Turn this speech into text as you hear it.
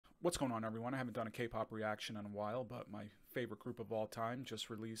What's going on, everyone? I haven't done a K-pop reaction in a while, but my favorite group of all time just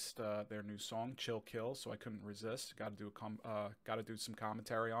released their new song, Chill Kill, so I couldn't resist. Got to do some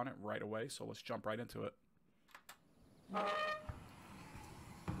commentary on it right away, so let's jump right into it.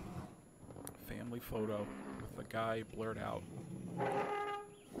 Family photo with the guy blurred out.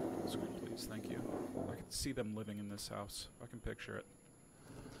 Screen, please. Thank you. I can see them living in this house. I can picture it.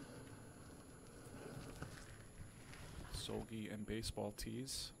 Solgi and baseball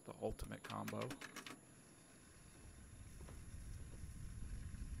tees, the ultimate combo.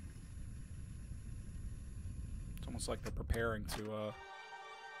 It's almost like they're preparing to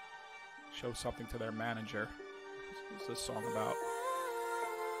show something to their manager. What's this song about?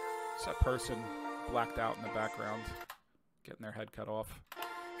 It's that person blacked out in the background, getting their head cut off.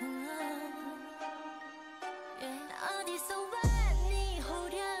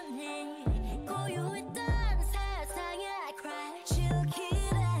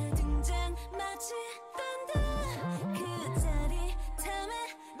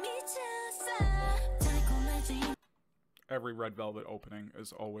 Every Red Velvet opening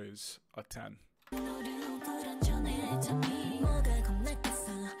is always a 10.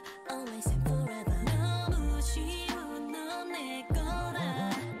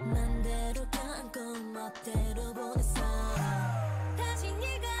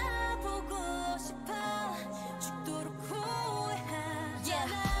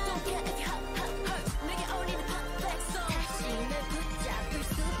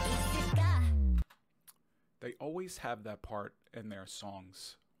 They always have that part in their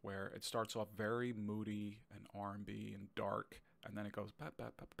songs where it starts off very moody and R&B and dark, and then it goes bat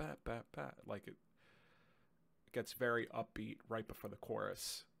bat bat bat bat bat, like it gets very upbeat right before the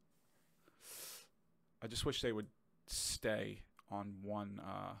chorus. I just wish they would stay on one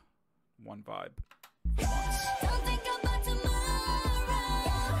vibe for once. Don't think about tomorrow.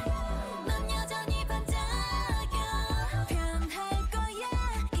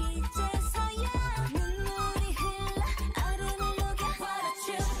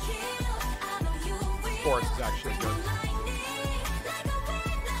 Chorus is actually good.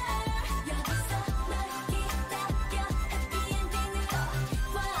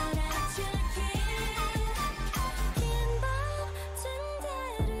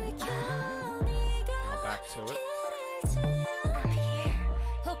 Now back to it.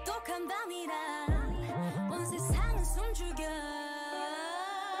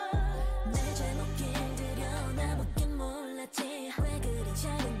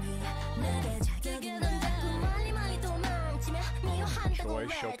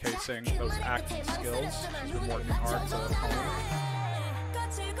 Showcasing those acting skills. She's been working hard to hone.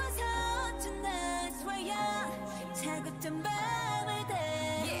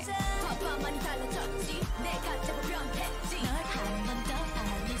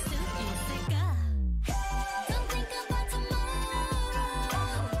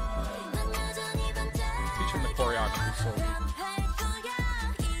 Teaching the choreography slowly.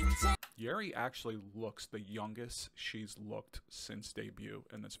 Yeri actually looks the youngest she's looked since debut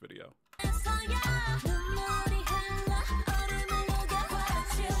in this video.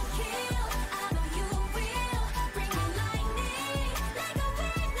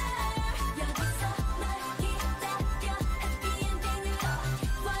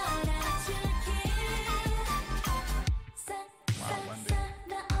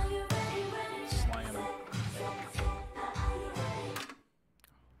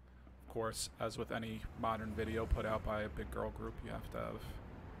 Of course, as with any modern video put out by a big girl group, you have to have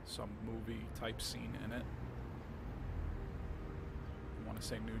some movie type scene in it. I want to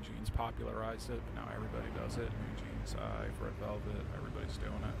say New Jeans popularized it, but now everybody does it. New Jeans, Red Velvet, everybody's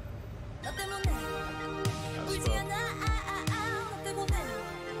doing it. Got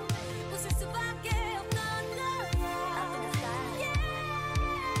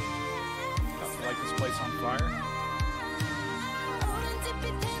to light this place on fire.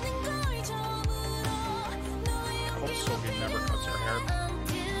 I hope Solgi never cuts her hair.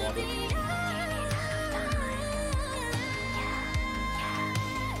 Love it.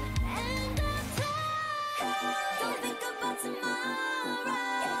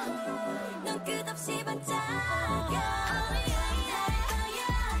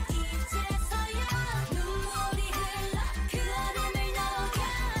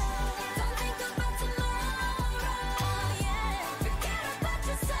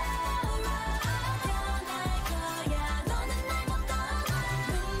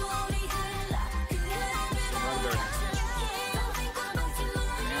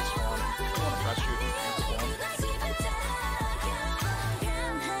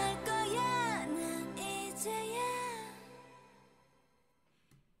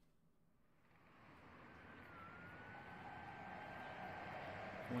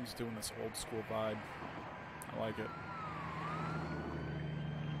 Everyone's doing this old school vibe. I like it.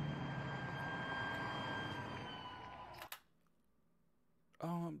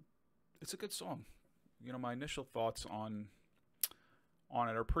 It's a good song. You know, my initial thoughts on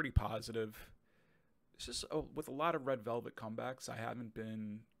it are pretty positive. It's just with a lot of Red Velvet comebacks, I haven't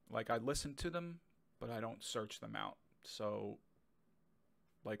been like I listen to them, but I don't search them out. So,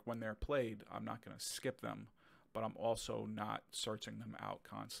 like when they're played, I'm not gonna skip them, but I'm also not searching them out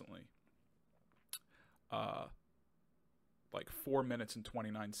constantly. Uh, like 4 minutes and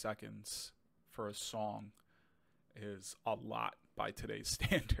 29 seconds for a song is a lot by today's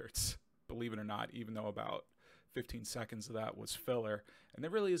standards. Believe it or not, even though about 15 seconds of that was filler. And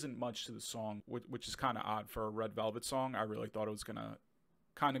there really isn't much to the song, which is kind of odd for a Red Velvet song. I really thought it was going to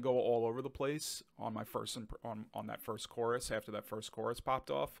kind of go all over the place on my first on that first chorus after that first chorus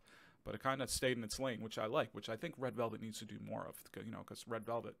popped off, but it kind of stayed in its lane, which I like, which I think Red Velvet needs to do more of, you know, because Red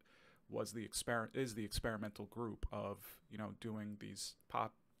Velvet was the experimental group of, you know, doing these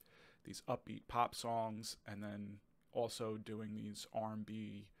upbeat pop songs, and then also doing these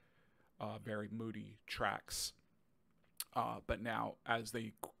R&B very moody tracks. But now, as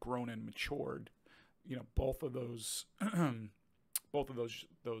they grown and matured, you know, both of those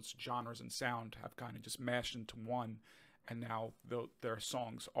those genres and sound have kind of just mashed into one, and now their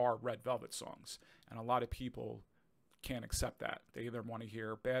songs are Red Velvet songs, and a lot of people can't accept that. They either want to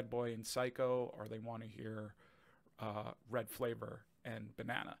hear Bad Boy and Psycho, or they want to hear Red Flavor and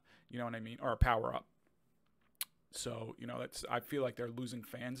Banana. You know what I mean? Or Power Up. So, you know, I feel like they're losing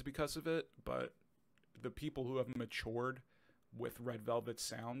fans because of it, but the people who have matured with Red Velvet's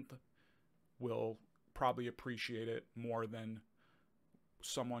sound will probably appreciate it more than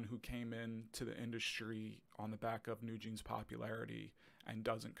someone who came into the industry on the back of New Jeans' popularity and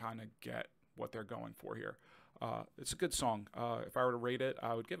doesn't kind of get what they're going for here. It's a good song. If I were to rate it,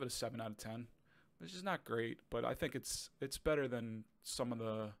 I would give it a 7 out of 10. Which is not great, but I think it's better than some of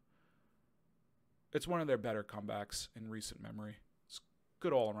the... It's one of their better comebacks in recent memory. It's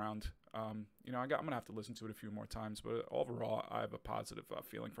good all around. You know, I'm going to have to listen to it a few more times, but overall, I have a positive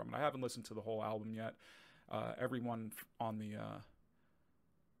feeling from it. I haven't listened to the whole album yet. Everyone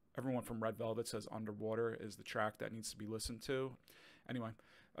from Red Velvet says Underwater is the track that needs to be listened to. Anyway,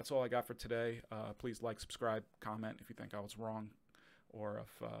 that's all I got for today. Please like, subscribe, comment if you think I was wrong, or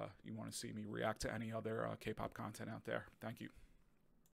if you want to see me react to any other K-pop content out there. Thank you.